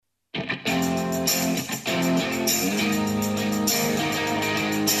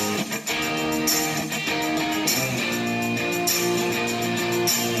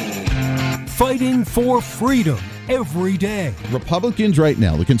fighting for freedom every day. Republicans right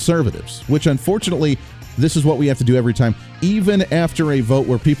now, the conservatives, which unfortunately, this is what we have to do every time, even after a vote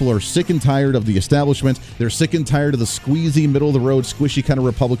where people are sick and tired of the establishment, they're sick and tired of the squeezy, middle-of-the-road, squishy kind of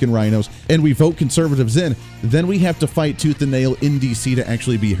Republican rhinos, and we vote conservatives in, then we have to fight tooth and nail in D.C. to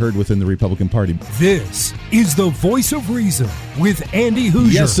actually be heard within the Republican Party. This is the Voice of Reason with Andy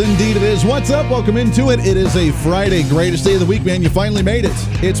Hoosier. Yes, indeed it is. What's up? Welcome into it. It is a Friday, greatest day of the week, man. You finally made it.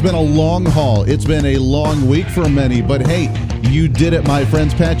 It's been a long haul. It's been a long week for many, but hey, you did it, my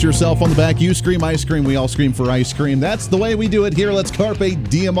friends. Pat yourself on the back. You scream, I scream. We all scream for ice cream. That's the way we do it here. Let's carpe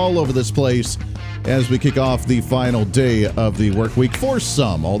diem all over this place as we kick off the final day of the work week for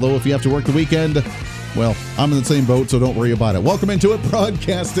some. Although if you have to work the weekend, well, I'm in the same boat, so don't worry about it. Welcome into it,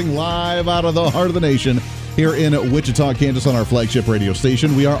 broadcasting live out of the heart of the nation here in Wichita, Kansas on our flagship radio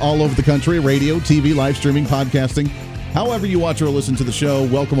station. We are all over the country, radio, TV, live streaming, podcasting. However you watch or listen to the show,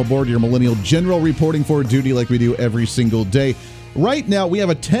 welcome aboard your Millennial General reporting for duty like we do every single day. Right now, we have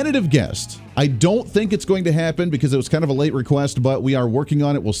a tentative guest. I don't think it's going to happen because it was kind of a late request, but we are working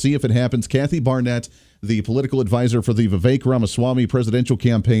on it. We'll see if it happens. Kathy Barnett, the political advisor for the Vivek Ramaswamy presidential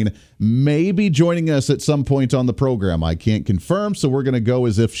campaign, may be joining us at some point on the program. I can't confirm, so we're going to go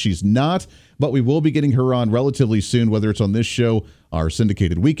as if she's not, but we will be getting her on relatively soon, whether it's on this show, our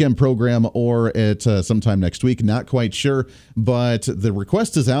syndicated weekend program, or at sometime next week. Not quite sure, but the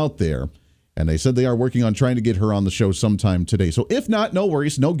request is out there. And they said they are working on trying to get her on the show sometime today. So if not, no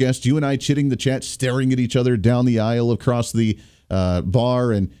worries, no guest. You and I chitting the chat, staring at each other down the aisle across the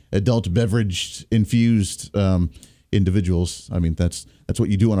bar and adult beverage infused individuals. I mean, that's what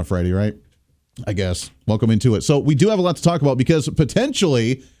you do on a Friday, right? I guess. Welcome into it. So we do have a lot to talk about because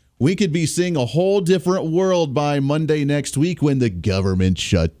potentially we could be seeing a whole different world by Monday next week when the government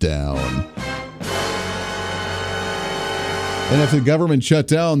shut down. And if the government shut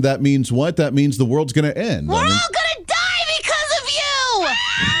down, that means what? That means the world's going to end. We're all going to die because of you!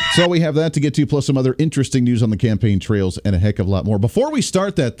 So we have that to get to, plus some other interesting news on the campaign trails and a heck of a lot more. Before we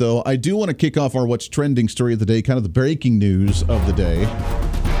start that, though, I do want to kick off our What's Trending story of the day, kind of the breaking news of the day.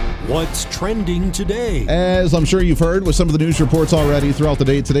 What's trending today? As I'm sure you've heard with some of the news reports already throughout the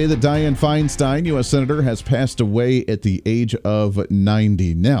day today, that Dianne Feinstein, U.S. Senator, has passed away at the age of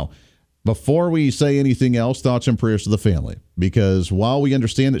 90. Now, before we say anything else, thoughts and prayers to the family, because while we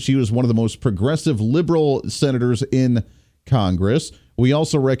understand that she was one of the most progressive liberal senators in Congress, we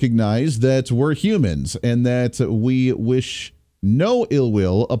also recognize that we're humans and that we wish no ill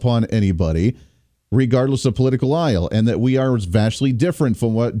will upon anybody, regardless of political aisle, and that we are vastly different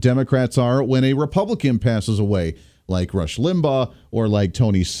from what Democrats are when a Republican passes away, like Rush Limbaugh or like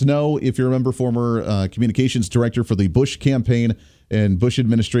Tony Snow, if you remember, former communications director for the Bush campaign and Bush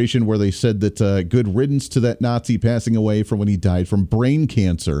administration, where they said that good riddance to that Nazi passing away from when he died from brain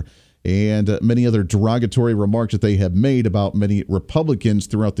cancer, and many other derogatory remarks that they have made about many Republicans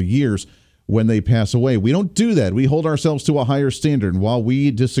throughout the years when they pass away. We don't do that. We hold ourselves to a higher standard. And while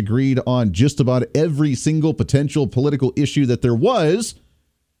we disagreed on just about every single potential political issue that there was,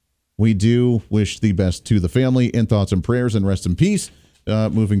 we do wish the best to the family, and thoughts and prayers, and rest in peace.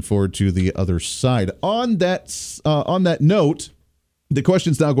 Moving forward to the other side. On that note, the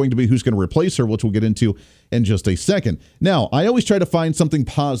question's now going to be who's going to replace her, which we'll get into in just a second. Now, I always try to find something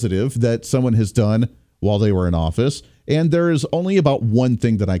positive that someone has done while they were in office, and there is only about one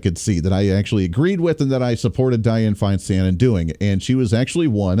thing that I could see that I actually agreed with and that I supported Dianne Feinstein in doing, and she was actually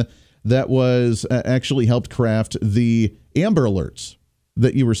one that was actually helped craft the Amber Alerts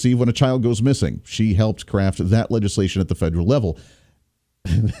that you receive when a child goes missing. She helped craft that legislation at the federal level.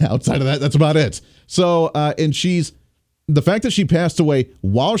 Outside of that, that's about it. So, and the fact that she passed away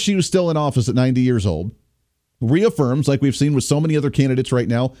while she was still in office at 90 years old reaffirms, like we've seen with so many other candidates right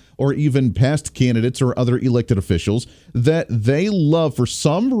now, or even past candidates or other elected officials, that they love, for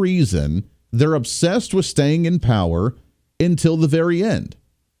some reason, they're obsessed with staying in power until the very end.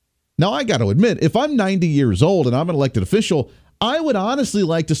 Now, I got to admit, if I'm 90 years old and I'm an elected official, I would honestly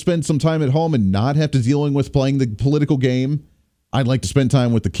like to spend some time at home and not have to dealing with playing the political game. I'd like to spend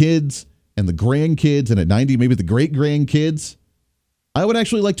time with the kids and the grandkids, and at 90, maybe the great-grandkids. I would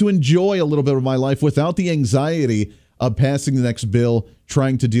actually like to enjoy a little bit of my life without the anxiety of passing the next bill,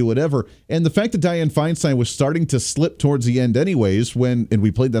 trying to do whatever. And the fact that Dianne Feinstein was starting to slip towards the end anyways, and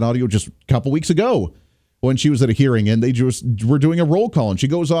we played that audio just a couple weeks ago when she was at a hearing, and they just were doing a roll call, and she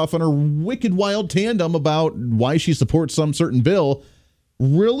goes off on her wicked wild tandem about why she supports some certain bill,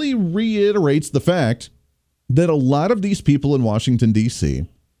 really reiterates the fact that a lot of these people in Washington, D.C.,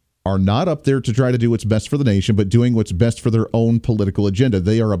 are not up there to try to do what's best for the nation, but doing what's best for their own political agenda.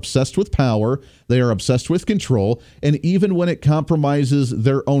 They are obsessed with power. They are obsessed with control. And even when it compromises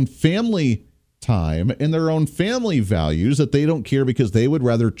their own family time and their own family values that they don't care because they would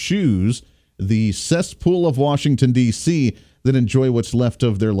rather choose the cesspool of Washington, D.C. than enjoy what's left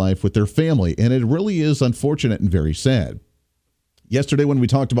of their life with their family. And it really is unfortunate and very sad. Yesterday, when we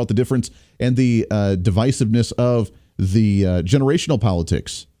talked about the difference and the divisiveness of the generational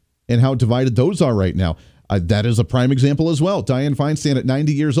politics and how divided those are right now, that is a prime example as well. Dianne Feinstein at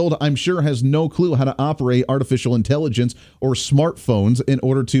 90 years old, I'm sure has no clue how to operate artificial intelligence or smartphones in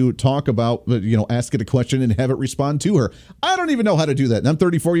order to talk about, ask it a question and have it respond to her. I don't even know how to do that, and I'm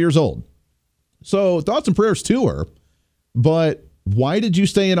 34 years old. So thoughts and prayers to her. But why did you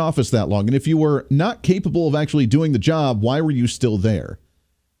stay in office that long? And if you were not capable of actually doing the job, why were you still there?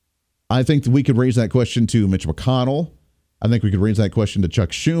 I think that we could raise that question to Mitch McConnell. I think we could raise that question to Chuck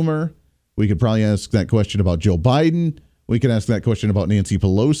Schumer. We could probably ask that question about Joe Biden. We could ask that question about Nancy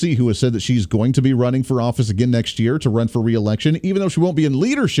Pelosi, who has said that she's going to be running for office again next year to run for re-election. Even though she won't be in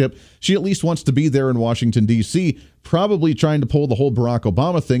leadership, she at least wants to be there in Washington, D.C., probably trying to pull the whole Barack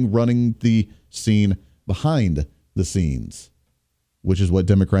Obama thing, running the scene behind the scenes, which is what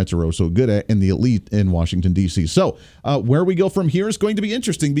Democrats are so good at in the elite in Washington, D.C. So where we go from here is going to be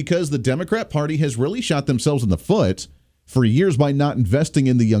interesting because the Democrat Party has really shot themselves in the foot for years by not investing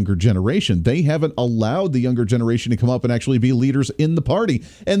in the younger generation. They haven't allowed the younger generation to come up and actually be leaders in the party.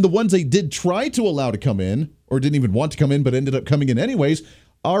 And the ones they did try to allow to come in, or didn't even want to come in but ended up coming in anyways,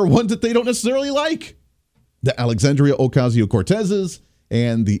 are ones that they don't necessarily like. The Alexandria Ocasio-Cortezes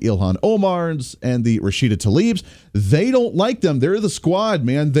and the Ilhan Omars and the Rashida Tlaibs, they don't like them. They're the squad,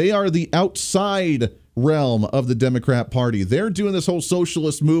 man. They are the outside realm of the Democrat Party. They're doing this whole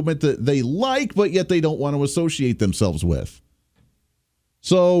socialist movement that they like, but yet they don't want to associate themselves with.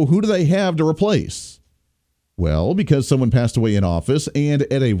 So who do they have to replace? Well, because someone passed away in office and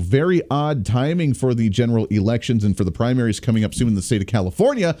at a very odd timing for the general elections and for the primaries coming up soon in the state of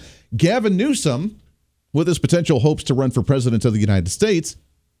California, Gavin Newsom, with his potential hopes to run for president of the United States,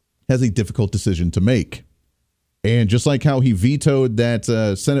 has a difficult decision to make. And just like how he vetoed that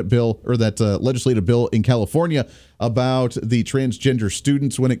Senate bill or that legislative bill in California about the transgender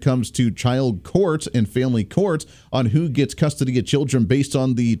students when it comes to child courts and family courts on who gets custody of children based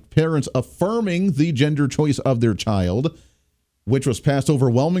on the parents affirming the gender choice of their child, which was passed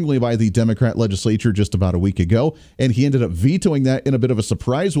overwhelmingly by the Democrat legislature just about a week ago. And he ended up vetoing that in a bit of a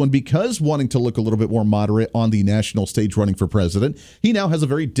surprise one because wanting to look a little bit more moderate on the national stage running for president. He now has a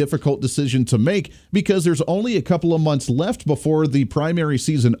very difficult decision to make because there's only a couple of months left before the primary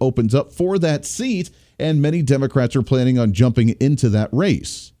season opens up for that seat. And many Democrats are planning on jumping into that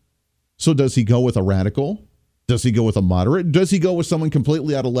race. So does he go with a radical? Does he go with a moderate? Does he go with someone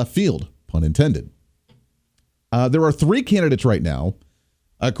completely out of left field? Pun intended. There are three candidates right now,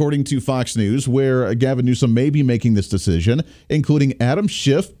 according to Fox News, where Gavin Newsom may be making this decision, including Adam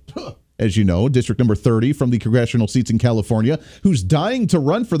Schiff, as you know, district number 30 from the congressional seats in California, who's dying to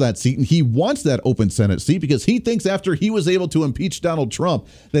run for that seat. And he wants that open Senate seat because he thinks after he was able to impeach Donald Trump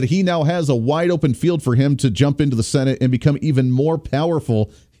that he now has a wide open field for him to jump into the Senate and become even more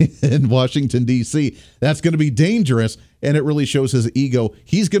powerful in Washington, D.C. That's going to be dangerous, and it really shows his ego.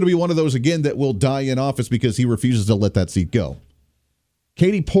 He's going to be one of those, again, that will die in office because he refuses to let that seat go.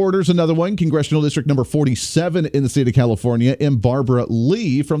 Katie Porter's another one, congressional district number 47 in the state of California, and Barbara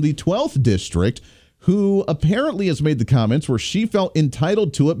Lee from the 12th district, who apparently has made the comments where she felt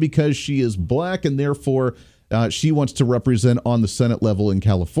entitled to it because she is black and therefore she wants to represent on the Senate level in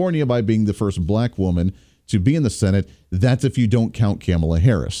California by being the first black woman to be in the Senate. That's if you don't count Kamala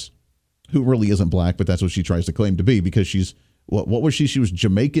Harris, who really isn't black, but that's what she tries to claim to be because she's, what was she? She was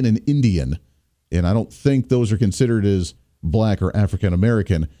Jamaican and Indian, and I don't think those are considered as black or African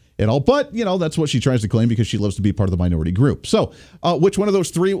American at all. But, that's what she tries to claim because she loves to be part of the minority group. So which one of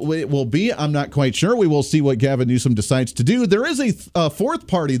those three it will be, I'm not quite sure. We will see what Gavin Newsom decides to do. There is a fourth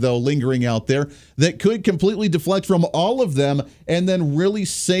party, though, lingering out there that could completely deflect from all of them and then really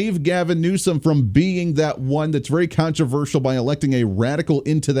save Gavin Newsom from being that one that's very controversial by electing a radical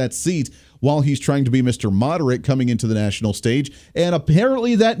into that seat while he's trying to be Mr. Moderate coming into the national stage. And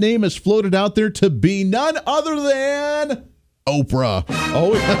apparently that name is floated out there to be none other than Oprah.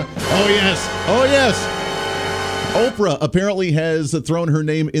 Oh yes. Oprah apparently has thrown her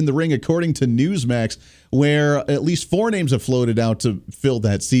name in the ring, according to Newsmax, where at least four names have floated out to fill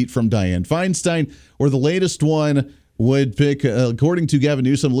that seat from Dianne Feinstein, where the latest one would pick, according to Gavin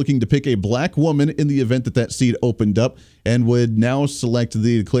Newsom, looking to pick a black woman in the event that seat opened up, and would now select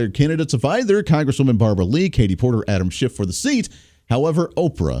the declared candidates of either Congresswoman Barbara Lee, Katie Porter, Adam Schiff for the seat. However,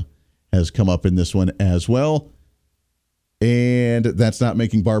 Oprah has come up in this one as well. And that's not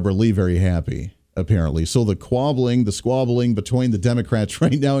making Barbara Lee very happy. apparently. So the squabbling between the Democrats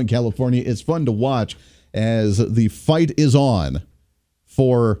right now in California is fun to watch as the fight is on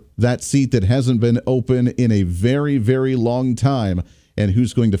for that seat that hasn't been open in a very, very long time. And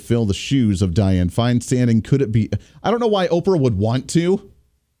who's going to fill the shoes of Dianne Feinstein? And could it be? I don't know why Oprah would want to,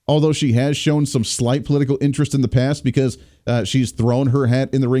 although she has shown some slight political interest in the past because she's thrown her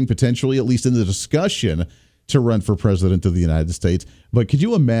hat in the ring, potentially, at least in the discussion, to run for president of the United States. But could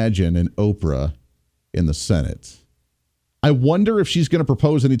you imagine an Oprah in the Senate? I wonder if she's going to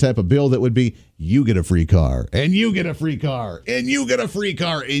propose any type of bill that would be, you get a free car, and you get a free car, and you get a free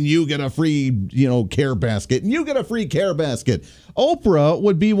car, and you get a free, care basket, and you get a free care basket. Oprah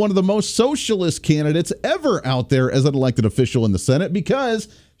would be one of the most socialist candidates ever out there as an elected official in the Senate because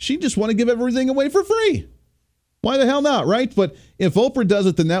she just want to give everything away for free. Why the hell not, right? But if Oprah does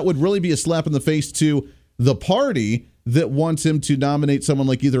it, then that would really be a slap in the face to the party that wants him to nominate someone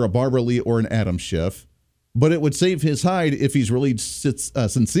like either a Barbara Lee or an Adam Schiff. But it would save his hide if he's really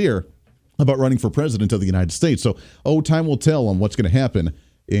sincere about running for president of the United States. So, time will tell on what's going to happen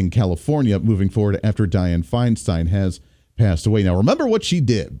in California moving forward after Dianne Feinstein has passed away. Now, remember what she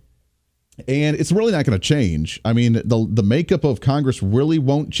did. And it's really not going to change. I mean, the makeup of Congress really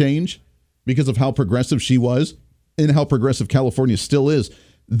won't change because of how progressive she was and how progressive California still is.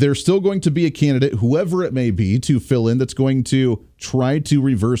 There's still going to be a candidate, whoever it may be, to fill in that's going to try to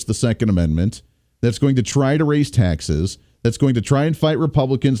reverse the Second Amendment, that's going to try to raise taxes, that's going to try and fight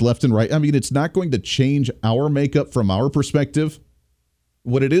Republicans left and right. I mean, it's not going to change our makeup from our perspective.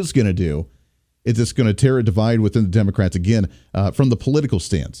 What it is going to do is it's going to tear a divide within the Democrats again from the political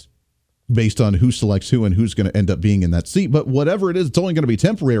stance based on who selects who and who's going to end up being in that seat. But whatever it is, it's only going to be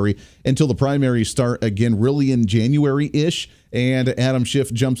temporary until the primaries start again really in January-ish. And Adam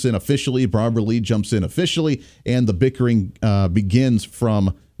Schiff jumps in officially, Barbara Lee jumps in officially, and the bickering begins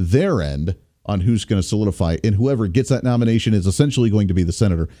from their end on who's going to solidify. And whoever gets that nomination is essentially going to be the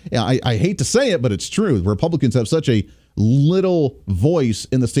senator. I hate to say it, but it's true. Republicans have such a little voice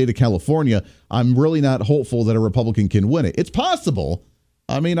in the state of California. I'm really not hopeful that a Republican can win it. It's possible.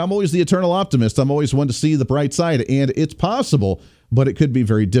 I mean, I'm always the eternal optimist. I'm always one to see the bright side, and it's possible, but it could be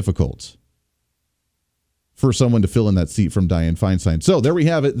very difficult for someone to fill in that seat from Dianne Feinstein. So there we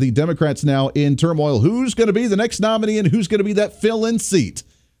have it. The Democrats now in turmoil. Who's going to be the next nominee and who's going to be that fill-in seat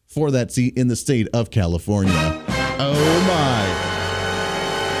for that seat in the state of California? Oh, my.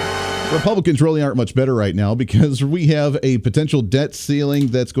 Republicans really aren't much better right now because we have a potential debt ceiling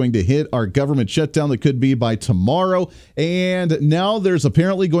that's going to hit our government shutdown that could be by tomorrow. And now there's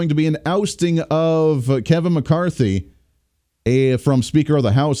apparently going to be an ousting of Kevin McCarthy from Speaker of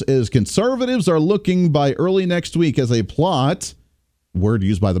the House as conservatives are looking by early next week as a plot, word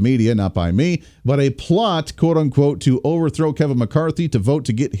used by the media, not by me, but a plot, quote unquote, to overthrow Kevin McCarthy, to vote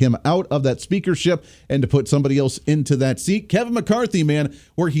to get him out of that speakership and to put somebody else into that seat. Kevin McCarthy, man,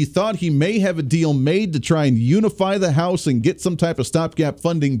 where he thought he may have a deal made to try and unify the House and get some type of stopgap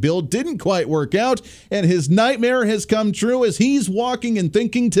funding bill, didn't quite work out, and his nightmare has come true as he's walking and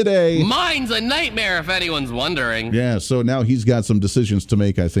thinking today. Mine's a nightmare, if anyone's wondering. Yeah, so now he's got some decisions to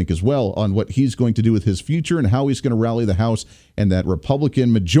make, I think, as well, on what he's going to do with his future and how he's going to rally the House and that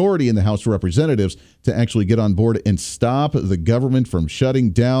Republican majority in the House of Representatives to actually get on board and stop the government from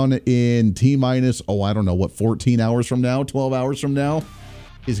shutting down in T-minus, 14 hours from now, 12 hours from now.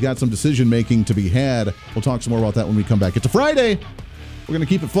 He's got some decision making to be had. We'll talk some more about that when we come back. It's a Friday. We're going to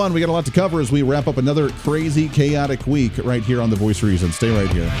keep it fun. We got a lot to cover as we wrap up another crazy, chaotic week right here on The Voice of Reason. Stay right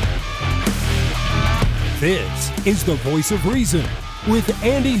here. This is The Voice of Reason with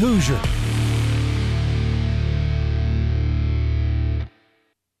Andy Hoosier.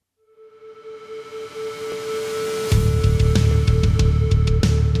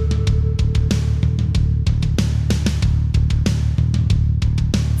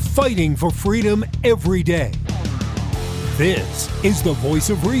 Fighting for freedom every day. This is The Voice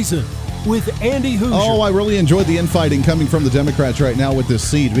of Reason with Andy Hoosier. Oh, I really enjoyed the infighting coming from the Democrats right now with this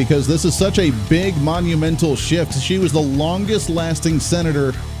seat because this is such a big, monumental shift. She was the longest-lasting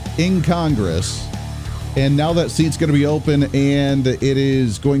senator in Congress, and now that seat's going to be open, and it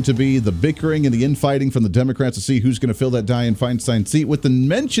is going to be the bickering and the infighting from the Democrats to see who's going to fill that Dianne Feinstein seat, with the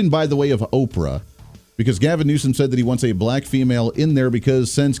mention, by the way, of Oprah. Because Gavin Newsom said that he wants a black female in there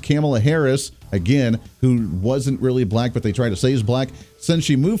because since Kamala Harris, again, who wasn't really black, but they try to say is black, since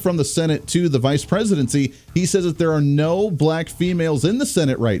she moved from the Senate to the vice presidency, he says that there are no black females in the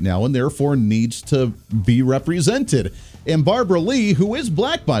Senate right now and therefore needs to be represented. And Barbara Lee, who is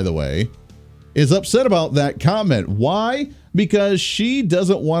black, by the way, is upset about that comment. Why? Because she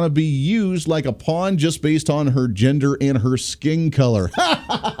doesn't want to be used like a pawn just based on her gender and her skin color.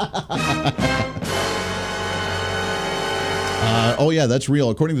 Yeah, that's real.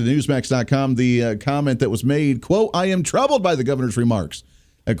 According to Newsmax.com, the comment that was made, quote, "I am troubled by the governor's remarks."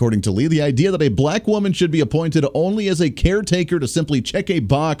 According to Lee, the idea that a black woman should be appointed only as a caretaker to simply check a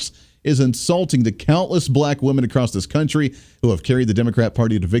box is insulting to countless black women across this country who have carried the Democrat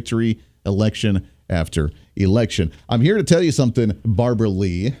Party to victory election after election. I'm here to tell you something, Barbara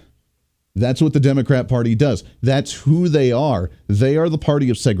Lee. That's what the Democrat Party does. That's who they are. They are the party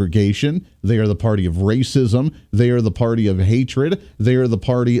of segregation. They are the party of racism. They are the party of hatred. They are the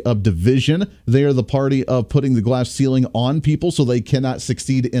party of division. They are the party of putting the glass ceiling on people so they cannot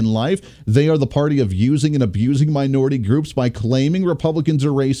succeed in life. They are the party of using and abusing minority groups by claiming Republicans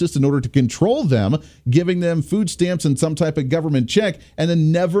are racist in order to control them, giving them food stamps and some type of government check, and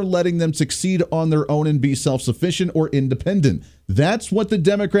then never letting them succeed on their own and be self-sufficient or independent. That's what the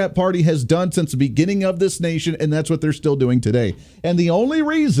Democrat Party has done since the beginning of this nation, and that's what they're still doing today. And the only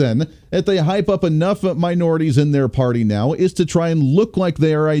reason that they hype up enough minorities in their party now is to try and look like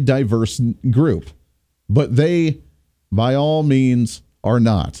they are a diverse group. But they, by all means, are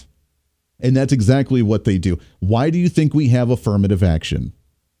not. And that's exactly what they do. Why do you think we have affirmative action?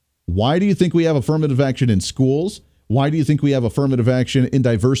 Why do you think we have affirmative action in schools? Why do you think we have affirmative action in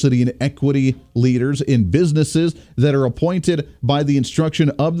diversity and equity leaders in businesses that are appointed by the instruction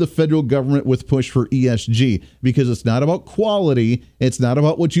of the federal government with push for ESG? Because it's not about quality. It's not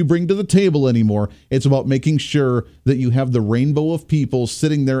about what you bring to the table anymore. It's about making sure that you have the rainbow of people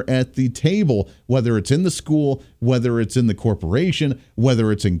sitting there at the table, whether it's in the school, whether it's in the corporation, whether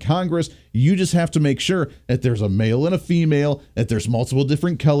it's in Congress. You just have to make sure that there's a male and a female, that there's multiple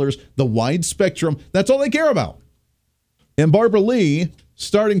different colors, the wide spectrum. That's all they care about. And Barbara Lee,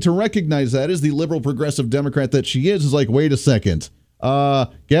 starting to recognize that as the liberal progressive Democrat that she is like, wait a second.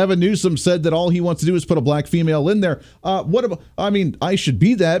 Gavin Newsom said that all he wants to do is put a black female in there. What about, I mean, I should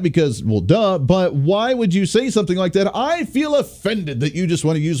be that because, well, duh, but why would you say something like that? I feel offended that you just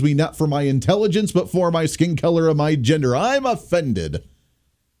want to use me not for my intelligence, but for my skin color or my gender. I'm offended.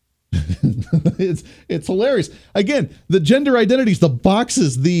 It's hilarious. Again, the gender identities, the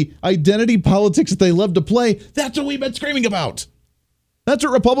boxes, the identity politics that they love to play, that's what we've been screaming about. That's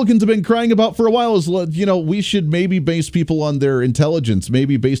what Republicans have been crying about for a while is, you know, we should maybe base people on their intelligence,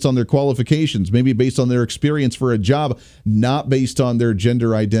 maybe based on their qualifications, maybe based on their experience for a job, not based on their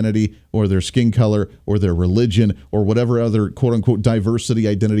gender identity or their skin color or their religion or whatever other quote unquote diversity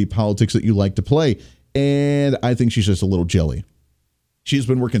identity politics that you like to play. And I think she's just a little jelly. She's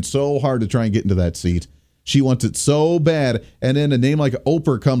been working so hard to try and get into that seat. She wants it so bad. And then a name like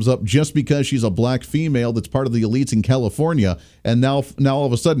Oprah comes up just because she's a black female that's part of the elites in California. And now all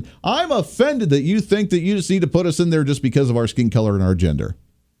of a sudden, I'm offended that you think that you just need to put us in there just because of our skin color and our gender.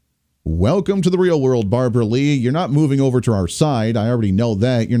 Welcome to the real world, Barbara Lee. You're not moving over to our side. I already know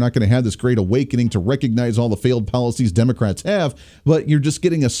that. You're not going to have this great awakening to recognize all the failed policies Democrats have, but you're just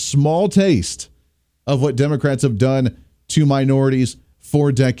getting a small taste of what Democrats have done to minorities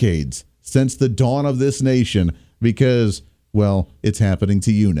for decades, since the dawn of this nation, because, well, it's happening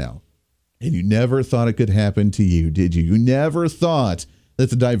to you now. And you never thought it could happen to you, did you? You never thought that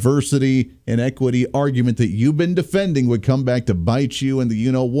the diversity and equity argument that you've been defending would come back to bite you in the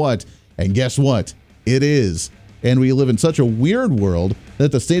you-know-what. And guess what? It is. And we live in such a weird world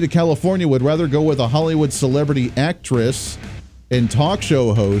that the state of California would rather go with a Hollywood celebrity actress and talk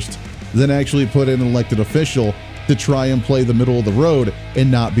show host than actually put in an elected official to try and play the middle of the road and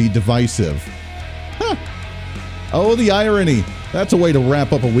not be divisive. Huh. Oh, the irony. That's a way to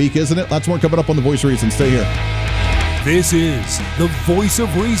wrap up a week, isn't it? Lots more coming up on The Voice of Reason. Stay here. This is The Voice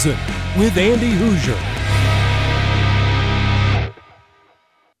of Reason with Andy Hoosier.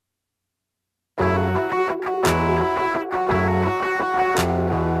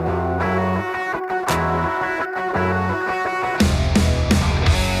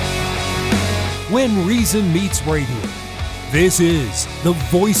 When Reason meets radio. This is The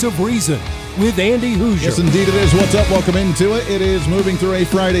Voice of Reason with Andy Hoosier. Yes, indeed it is. What's up? Welcome into it. It is moving through a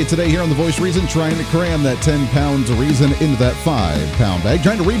Friday today here on The Voice of Reason, trying to cram that 10 pounds of reason into that 5-pound bag,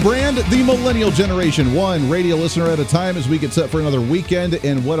 trying to rebrand the millennial generation, one radio listener at a time as we get set for another weekend.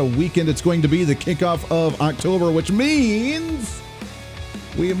 And what a weekend it's going to be, the kickoff of October, which means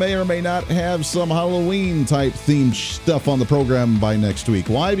we may or may not have some Halloween-type themed stuff on the program by next week.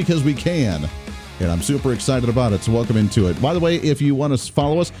 Why? Because we can. And I'm super excited about it, so welcome into it. By the way, if you want to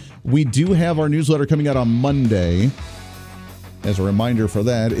follow us, we do have our newsletter coming out on Monday. As a reminder for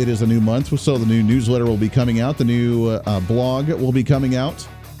that, it is a new month, so the new newsletter will be coming out. The new blog will be coming out.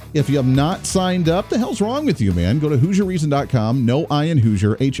 If you have not signed up, the hell's wrong with you, man? Go to HoosierReason.com. No I in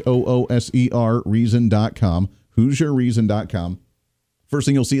Hoosier, HOOSER Reason.com. HoosierReason.com. First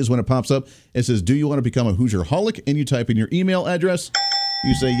thing you'll see is when it pops up, it says, do you want to become a Hoosier-holic? And you type in your email address.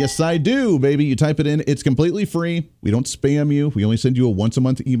 You say, yes, I do, baby. You type it in. It's completely free. We don't spam you. We only send you a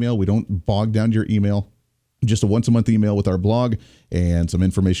once-a-month email. We don't bog down your email. Just a once-a-month email with our blog and some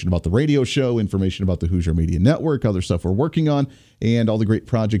information about the radio show, information about the Hoosier Media Network, other stuff we're working on, and all the great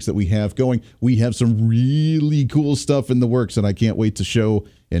projects that we have going. We have some really cool stuff in the works, and I can't wait to show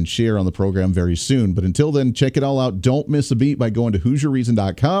and share on the program very soon. But until then, check it all out. Don't miss a beat by going to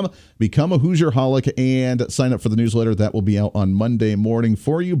HoosierReason.com, become a Hoosier-holic, and sign up for the newsletter. That will be out on Monday morning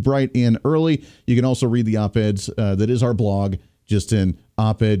for you, bright and early. You can also read the op-eds. That is our blog, just in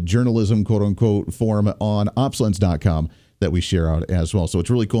op-ed journalism, quote-unquote, form on opslens.com that we share out as well. So it's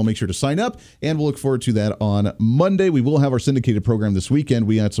really cool. Make sure to sign up, and we'll look forward to that on Monday. We will have our syndicated program this weekend.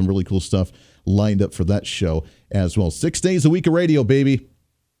 We got some really cool stuff lined up for that show as well. 6 days a week of radio, baby.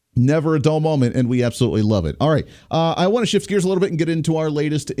 Never a dull moment, and we absolutely love it. All right, I want to shift gears a little bit and get into our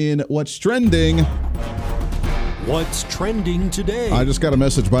latest in What's Trending. What's trending today? I just got a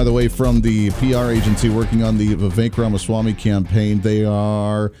message, by the way, from the PR agency working on the Vivek Ramaswamy campaign. They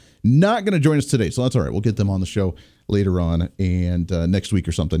are not going to join us today, so that's all right. We'll get them on the show later on and next week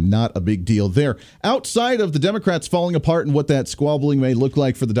or something. Not a big deal there. Outside of the Democrats falling apart and what that squabbling may look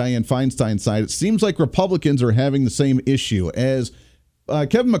like for the Dianne Feinstein side, it seems like Republicans are having the same issue as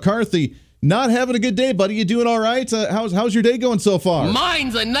Kevin McCarthy. Not having a good day, buddy. You doing all right? How's your day going so far?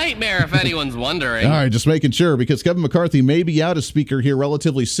 Mine's a nightmare, if anyone's wondering. All right, just making sure, because Kevin McCarthy may be out as Speaker here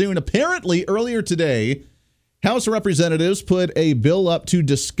relatively soon. Apparently, earlier today, House of Representatives put a bill up to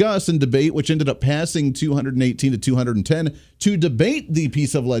discuss and debate, which ended up passing 218 to 210, to debate the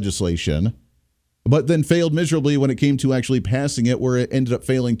piece of legislation, but then failed miserably when it came to actually passing it, where it ended up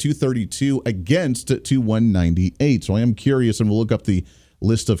failing 232 against to 198. So I am curious, and we'll look up the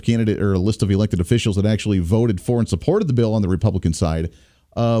list of elected officials that actually voted for and supported the bill on the Republican side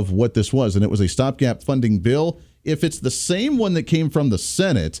of what this was. And it was a stopgap funding bill. If it's the same one that came from the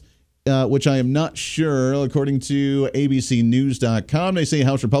Senate, which I am not sure, according to abcnews.com, they say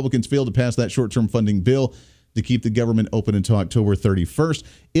House Republicans failed to pass that short-term funding bill to keep the government open until October 31st.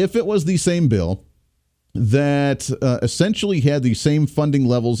 If it was the same bill that essentially had the same funding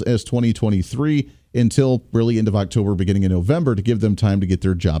levels as 2023 until really end of October, beginning of November, to give them time to get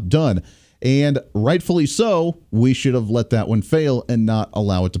their job done. And rightfully so, we should have let that one fail and not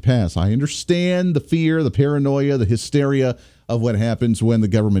allow it to pass. I understand the fear, the paranoia, the hysteria of what happens when the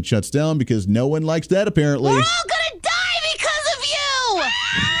government shuts down, because no one likes that, apparently. We're all gonna die because of you!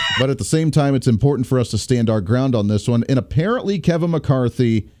 But at the same time, it's important for us to stand our ground on this one. And apparently Kevin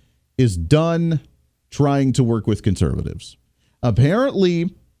McCarthy is done trying to work with conservatives.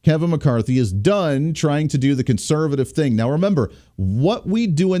 Apparently Kevin McCarthy is done trying to do the conservative thing. Now, remember, what we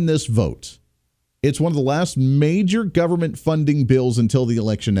do in this vote, it's one of the last major government funding bills until the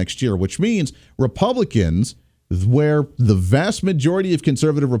election next year, which means Republicans, where the vast majority of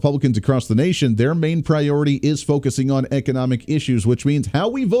conservative Republicans across the nation, their main priority is focusing on economic issues, which means how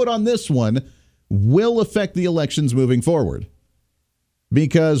we vote on this one will affect the elections moving forward.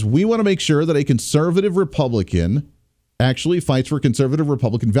 Because we want to make sure that a conservative Republican actually fights for conservative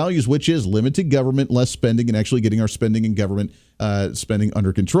Republican values, which is limited government, less spending, and actually getting our spending and government spending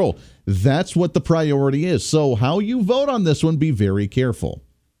under control. That's what the priority is. So how you vote on this one, be very careful.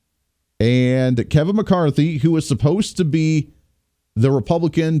 And Kevin McCarthy, who is supposed to be the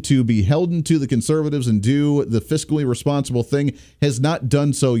Republican to be held into the conservatives and do the fiscally responsible thing, has not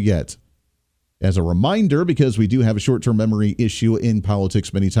done so yet. As a reminder, because we do have a short-term memory issue in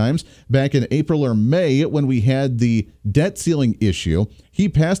politics many times, back in April or May, when we had the debt ceiling issue, he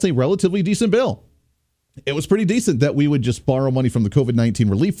passed a relatively decent bill. It was pretty decent that we would just borrow money from the COVID-19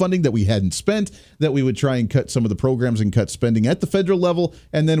 relief funding that we hadn't spent, that we would try and cut some of the programs and cut spending at the federal level,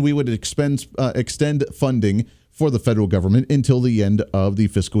 and then we would extend funding for the federal government until the end of the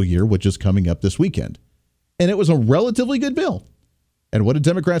fiscal year, which is coming up this weekend. And it was a relatively good bill. And what did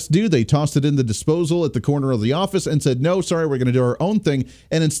Democrats do? They tossed it in the disposal at the corner of the office and said, no, sorry, we're going to do our own thing.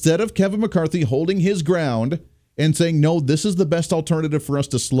 And instead of Kevin McCarthy holding his ground and saying, no, this is the best alternative for us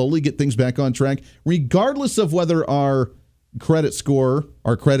to slowly get things back on track, regardless of whether our credit score,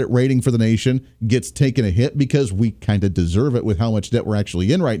 our credit rating for the nation gets taken a hit, because we kind of deserve it with how much debt we're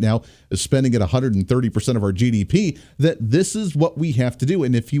actually in right now, spending at 130% of our GDP, that this is what we have to do.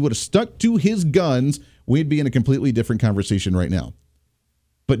 And if he would have stuck to his guns, we'd be in a completely different conversation right now.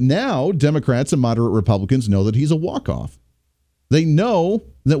 But now Democrats and moderate Republicans know that he's a walk-off. They know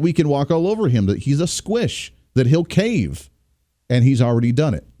that we can walk all over him, that he's a squish, that he'll cave, and he's already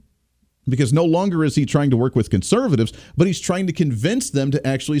done it. Because no longer is he trying to work with conservatives, but he's trying to convince them to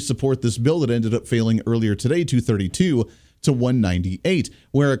actually support this bill that ended up failing earlier today, 232 to 198,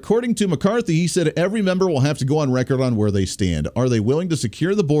 where according to McCarthy, he said every member will have to go on record on where they stand. Are they willing to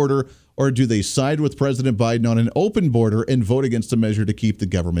secure the border, or do they side with President Biden on an open border and vote against a measure to keep the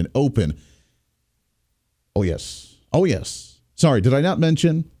government open? Oh, yes. Oh, yes. Sorry, did I not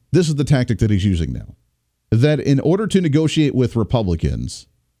mention? This is the tactic that he's using now. That in order to negotiate with Republicans,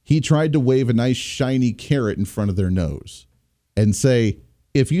 he tried to wave a nice shiny carrot in front of their nose and say,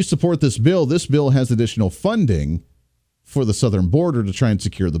 if you support this bill has additional funding for the southern border to try and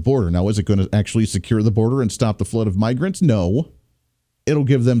secure the border. Now, is it going to actually secure the border and stop the flood of migrants? No. It'll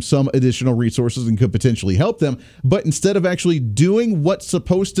give them some additional resources and could potentially help them. But instead of actually doing what's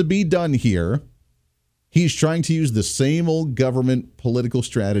supposed to be done here, he's trying to use the same old government political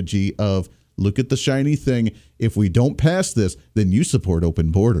strategy of, look at the shiny thing. If we don't pass this, then you support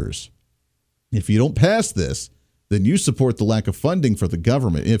open borders. If you don't pass this, then you support the lack of funding for the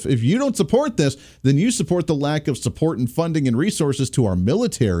government. If you don't support this, then you support the lack of support and funding and resources to our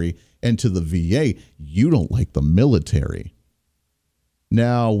military and to the VA. You don't like the military.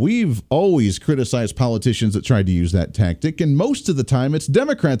 Now, we've always criticized politicians that tried to use that tactic, and most of the time it's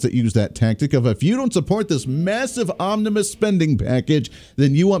Democrats that use that tactic of, if you don't support this massive omnibus spending package,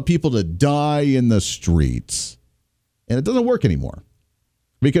 then you want people to die in the streets. And it doesn't work anymore.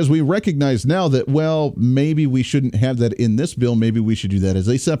 Because we recognize now that, well, maybe we shouldn't have that in this bill. Maybe we should do that as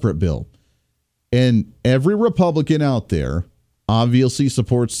a separate bill. And every Republican out there obviously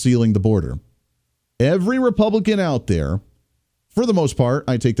supports sealing the border. Every Republican out there, for the most part,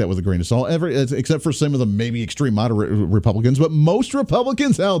 I take that with a grain of salt, except for some of the maybe extreme moderate Republicans, but most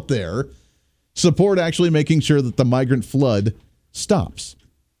Republicans out there support actually making sure that the migrant flood stops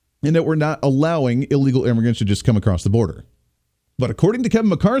and that we're not allowing illegal immigrants to just come across the border. But according to Kevin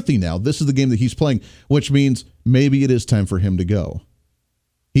McCarthy now, this is the game that he's playing, which means maybe it is time for him to go.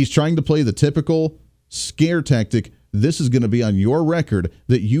 He's trying to play the typical scare tactic. This is going to be on your record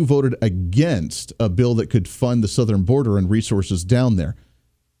that you voted against a bill that could fund the southern border and resources down there.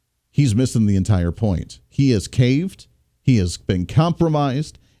 He's missing the entire point. He has caved. He has been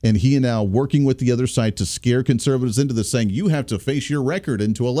compromised. And he is now working with the other side to scare conservatives into this, saying you have to face your record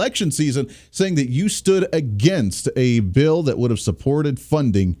into election season, saying that you stood against a bill that would have supported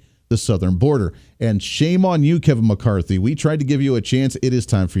funding the southern border. And shame on you, Kevin McCarthy. We tried to give you a chance. It is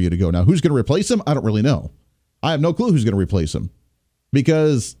time for you to go. Now, who's going to replace him? I don't really know. I have no clue who's going to replace him,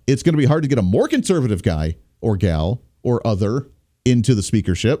 because it's going to be hard to get a more conservative guy or gal or other into the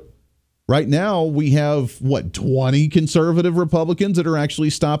speakership. Right now, we have, 20 conservative Republicans that are actually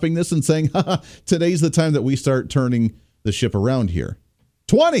stopping this and saying, today's the time that we start turning the ship around here.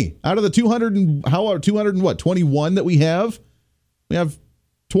 20 out of the 221 that we have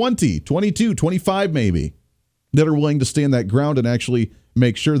 20, 22, 25 maybe that are willing to stand that ground and actually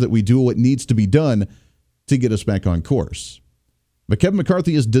make sure that we do what needs to be done to get us back on course. But Kevin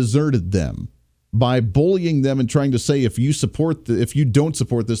McCarthy has deserted them by bullying them and trying to say, if you don't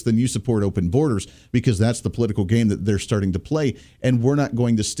support this, then you support open borders, because that's the political game that they're starting to play, and we're not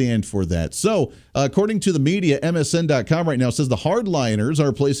going to stand for that. So, according to the media, MSN.com right now says the hardliners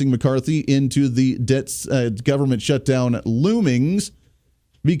are placing McCarthy into the government shutdown loomings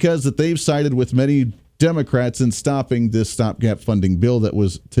because that they've sided with many Democrats in stopping this stopgap funding bill that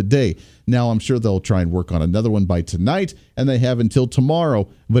was today. Now, I'm sure they'll try and work on another one by tonight, and they have until tomorrow,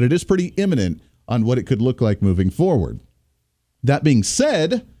 but it is pretty imminent on what it could look like moving forward. That being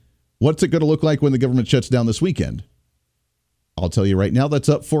said, what's it going to look like when the government shuts down this weekend? I'll tell you right now, that's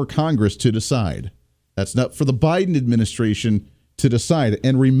up for Congress to decide. That's not for the Biden administration to decide.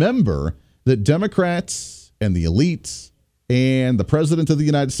 And remember that Democrats and the elites and the president of the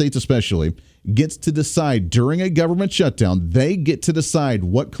United States especially gets to decide during a government shutdown. They get to decide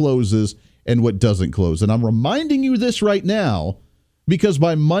what closes and what doesn't close. And I'm reminding you this right now because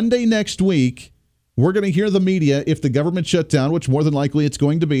by Monday next week, we're going to hear the media, if the government shut down, which more than likely it's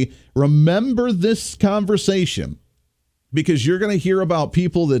going to be. Remember this conversation, because you're going to hear about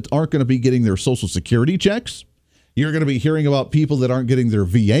people that aren't going to be getting their Social Security checks. You're going to be hearing about people that aren't getting their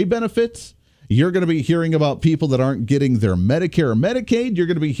VA benefits. You're going to be hearing about people that aren't getting their Medicare or Medicaid. You're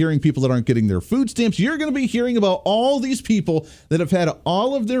going to be hearing people that aren't getting their food stamps. You're going to be hearing about all these people that have had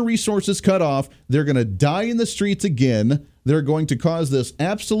all of their resources cut off. They're going to die in the streets again. They're going to cause this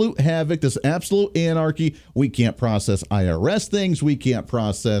absolute havoc, this absolute anarchy. We can't process IRS things. We can't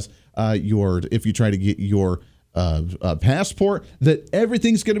process if you try to get your passport, that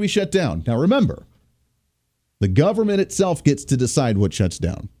everything's going to be shut down. Now, remember, the government itself gets to decide what shuts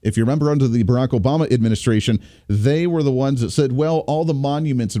down. If you remember, under the Barack Obama administration, they were the ones that said, well, all the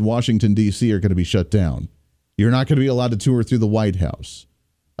monuments in Washington, D.C. are going to be shut down. You're not going to be allowed to tour through the White House.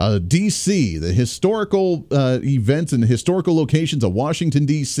 D.C., the historical events and historical locations of Washington,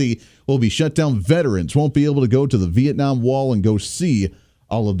 D.C. will be shut down. Veterans won't be able to go to the Vietnam Wall and go see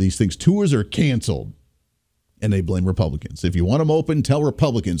all of these things. Tours are canceled. And they blame Republicans. If you want them open, tell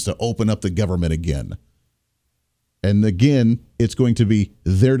Republicans to open up the government again. And again, it's going to be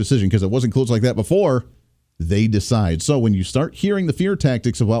their decision because it wasn't closed like that before. They decide. So when you start hearing the fear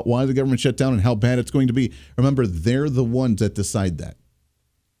tactics about why the government shut down and how bad it's going to be, remember, they're the ones that decide that.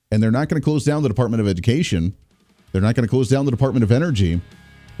 And they're not going to close down the Department of Education. They're not going to close down the Department of Energy.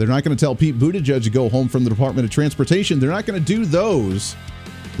 They're not going to tell Pete Buttigieg to go home from the Department of Transportation. They're not going to do those.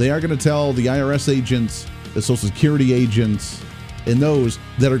 They are going to tell the IRS agents, the Social Security agents, and those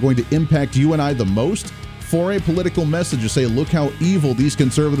that are going to impact you and I the most for a political message to say, look how evil these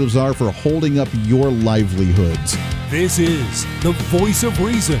conservatives are for holding up your livelihoods. This is the Voice of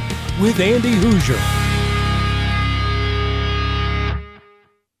Reason with Andy Hoosier.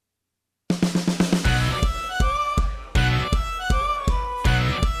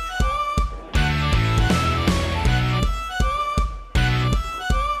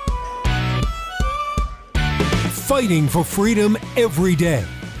 Fighting for freedom every day.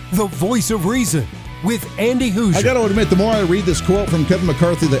 The Voice of Reason with Andy Hoosier. I got to admit, the more I read this quote from Kevin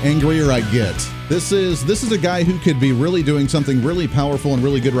McCarthy, the angrier I get. This is a guy who could be really doing something really powerful and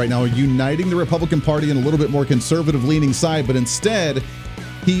really good right now, uniting the Republican Party in a little bit more conservative-leaning side, but instead,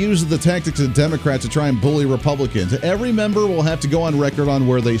 he uses the tactics of Democrats to try and bully Republicans. Every member will have to go on record on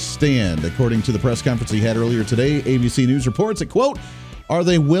where they stand. According to the press conference he had earlier today, ABC News reports that, quote, are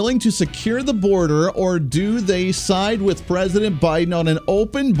they willing to secure the border, or do they side with President Biden on an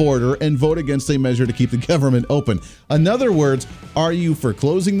open border and vote against a measure to keep the government open? In other words, are you for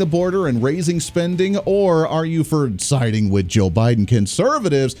closing the border and raising spending, or are you for siding with Joe Biden?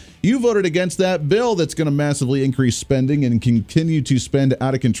 Conservatives, you voted against that bill that's going to massively increase spending and continue to spend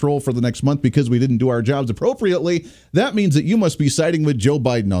out of control for the next month because we didn't do our jobs appropriately. That means that you must be siding with Joe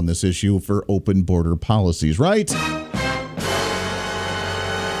Biden on this issue for open border policies, right?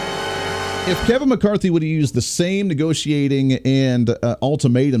 If Kevin McCarthy would have used the same negotiating and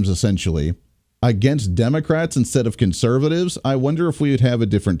ultimatums, essentially, against Democrats instead of conservatives, I wonder if we would have a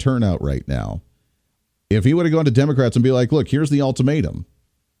different turnout right now. If he would have gone to Democrats and be like, look, here's the ultimatum.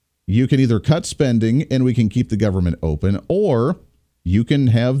 You can either cut spending and we can keep the government open, or you can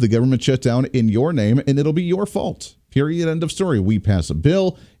have the government shut down in your name and it'll be your fault. Period. End of story. We pass a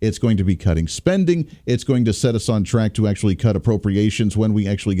bill. It's going to be cutting spending. It's going to set us on track to actually cut appropriations when we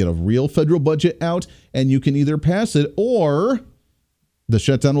actually get a real federal budget out. And you can either pass it or the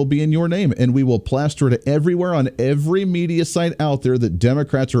shutdown will be in your name. And we will plaster it everywhere on every media site out there that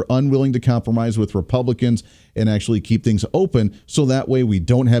Democrats are unwilling to compromise with Republicans and actually keep things open. So that way we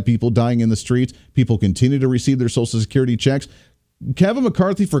don't have people dying in the streets. People continue to receive their Social Security checks. Kevin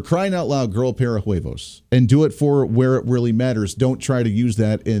McCarthy, for crying out loud, grow a pair of huevos and do it for where it really matters. Don't try to use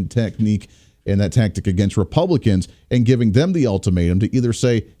that in technique and that tactic against Republicans and giving them the ultimatum to either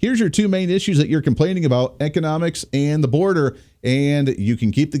say, here's your two main issues that you're complaining about, economics and the border, and you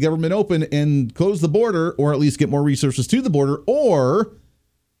can keep the government open and close the border, or at least get more resources to the border, or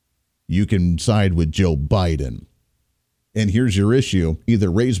you can side with Joe Biden. And here's your issue. Either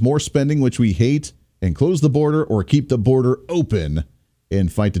raise more spending, which we hate, and close the border, or keep the border open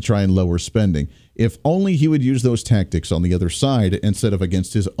and fight to try and lower spending. If only he would use those tactics on the other side instead of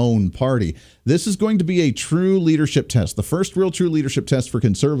against his own party. This is going to be a true leadership test, the first real true leadership test for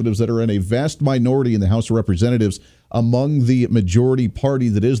conservatives that are in a vast minority in the House of Representatives among the majority party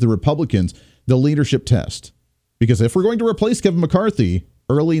that is the Republicans, the leadership test. Because if we're going to replace Kevin McCarthy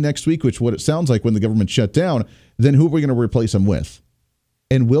early next week, which is what it sounds like when the government shut down, then who are we going to replace him with?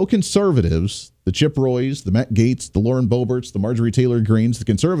 And will conservatives, the Chip Roys, the Matt Gaetz, the Lauren Boeberts, the Marjorie Taylor Greenes, the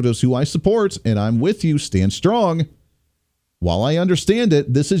conservatives who I support, and I'm with you, stand strong. While I understand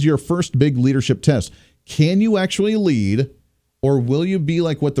it, this is your first big leadership test. Can you actually lead, or will you be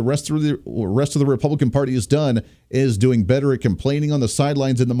like what the rest of the Republican Party has done, is doing better at complaining on the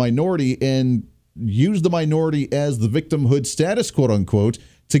sidelines in the minority and use the minority as the victimhood status, quote unquote,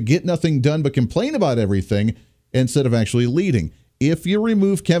 to get nothing done but complain about everything instead of actually leading? If you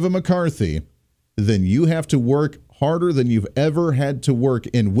remove Kevin McCarthy, then you have to work harder than you've ever had to work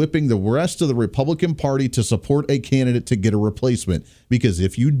in whipping the rest of the Republican Party to support a candidate to get a replacement. Because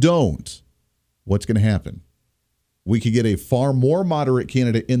if you don't, what's going to happen? We could get a far more moderate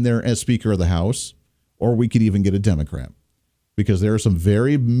candidate in there as Speaker of the House, or we could even get a Democrat. because there are some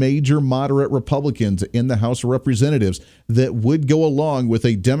very major moderate Republicans in the House of Representatives that would go along with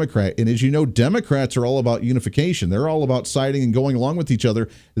a Democrat. And as you know, Democrats are all about unification. They're all about siding and going along with each other.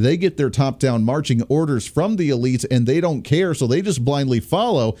 They get their top-down marching orders from the elites, and they don't care, so they just blindly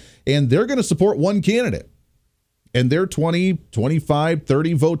follow, and they're going to support one candidate. And they're 20, 25,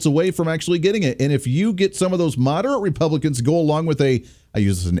 30 votes away from actually getting it. And if you get some of those moderate Republicans to go along with I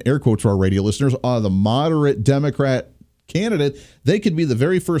use this in air quotes for our radio listeners, the moderate Democrat candidate, they could be the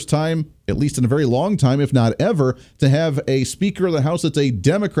very first time, at least in a very long time, if not ever, to have a Speaker of the House that's a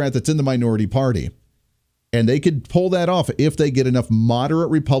Democrat that's in the minority party. And they could pull that off if they get enough moderate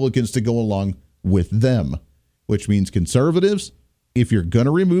Republicans to go along with them, which means conservatives. If you're going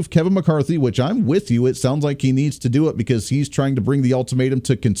to remove Kevin McCarthy, which I'm with you, it sounds like he needs to do it because he's trying to bring the ultimatum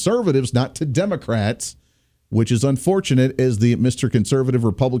to conservatives, not to Democrats, which is unfortunate as the Mr. Conservative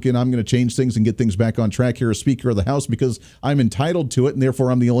Republican. I'm going to change things and get things back on track here as Speaker of the House because I'm entitled to it, and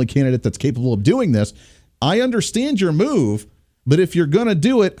therefore I'm the only candidate that's capable of doing this. I understand your move, but if you're going to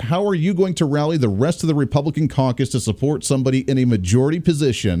do it, how are you going to rally the rest of the Republican caucus to support somebody in a majority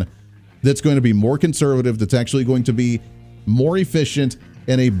position that's going to be more conservative, that's actually going to be more efficient,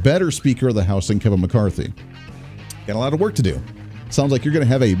 and a better Speaker of the House than Kevin McCarthy? Got a lot of work to do. Sounds like you're going to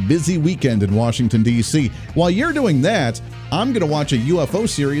have a busy weekend in Washington, D.C. While you're doing that, I'm going to watch a UFO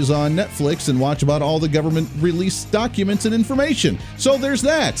series on Netflix and watch about all the government-released documents and information. So there's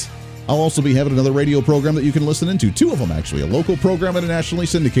that. I'll also be having another radio program that you can listen into. Two of them, actually. A local program and a nationally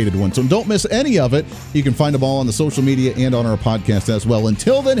syndicated one. So don't miss any of it. You can find them all on the social media and on our podcast as well.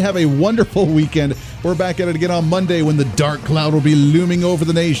 Until then, have a wonderful weekend. We're back at it again on Monday when the dark cloud will be looming over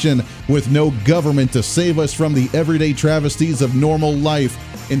the nation with no government to save us from the everyday travesties of normal life.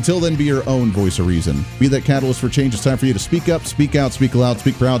 Until then, be your own voice of reason. Be that catalyst for change. It's time for you to speak up, speak out, speak loud,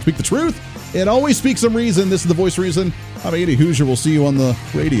 speak proud, speak the truth, and always speak some reason. This is the Voice of Reason. I'm Andy Hoosier. We'll see you on the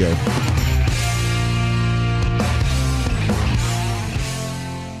radio.